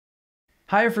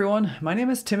Hi everyone, my name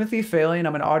is Timothy Faley and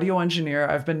I'm an audio engineer.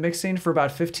 I've been mixing for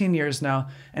about 15 years now,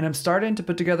 and I'm starting to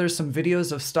put together some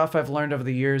videos of stuff I've learned over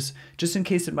the years, just in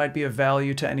case it might be of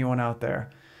value to anyone out there.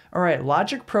 Alright,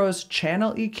 Logic Pro's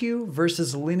channel EQ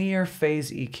versus linear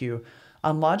phase EQ.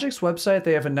 On Logic's website,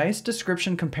 they have a nice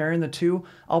description comparing the two.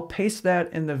 I'll paste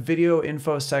that in the video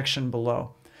info section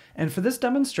below. And for this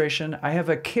demonstration, I have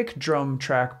a kick drum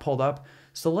track pulled up,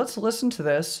 so let's listen to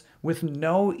this with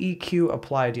no EQ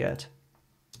applied yet.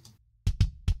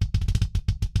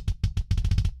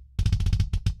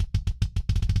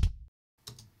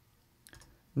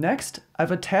 Next,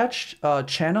 I've attached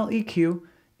channel EQ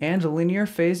and linear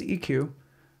phase EQ,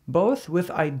 both with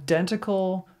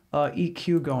identical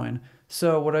EQ going.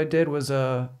 So what I did was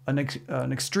an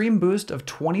extreme boost of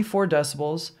 24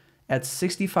 decibels at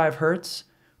 65 hertz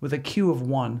with a Q of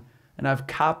 1. And I've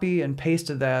copied and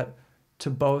pasted that to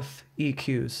both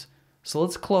EQs. So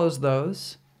let's close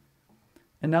those.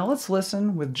 And now let's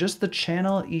listen with just the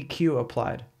channel EQ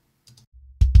applied.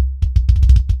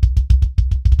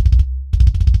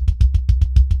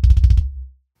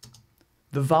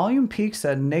 The volume peaks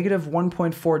at negative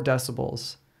 1.4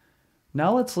 decibels.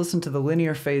 Now let's listen to the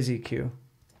linear phase EQ.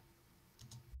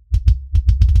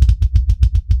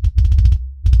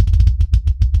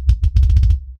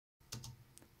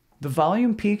 The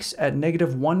volume peaks at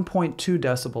negative 1.2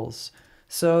 decibels.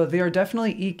 So they are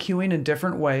definitely EQing in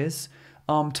different ways.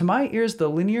 To my ears, the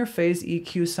linear phase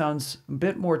EQ sounds a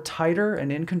bit more tighter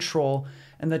and in control,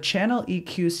 and the channel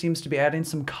EQ seems to be adding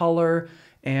some color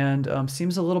and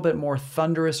seems a little bit more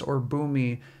thunderous or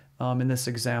boomy in this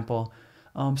example.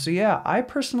 So yeah, I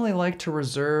personally like to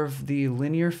reserve the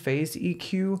linear phase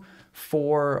EQ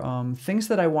for things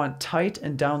that I want tight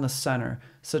and down the center,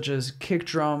 such as kick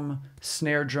drum,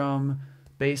 snare drum,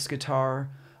 bass guitar,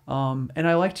 and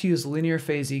I like to use linear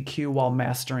phase EQ while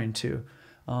mastering too.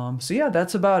 So yeah,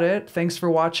 that's about it. Thanks for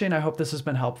watching. I hope this has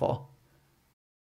been helpful.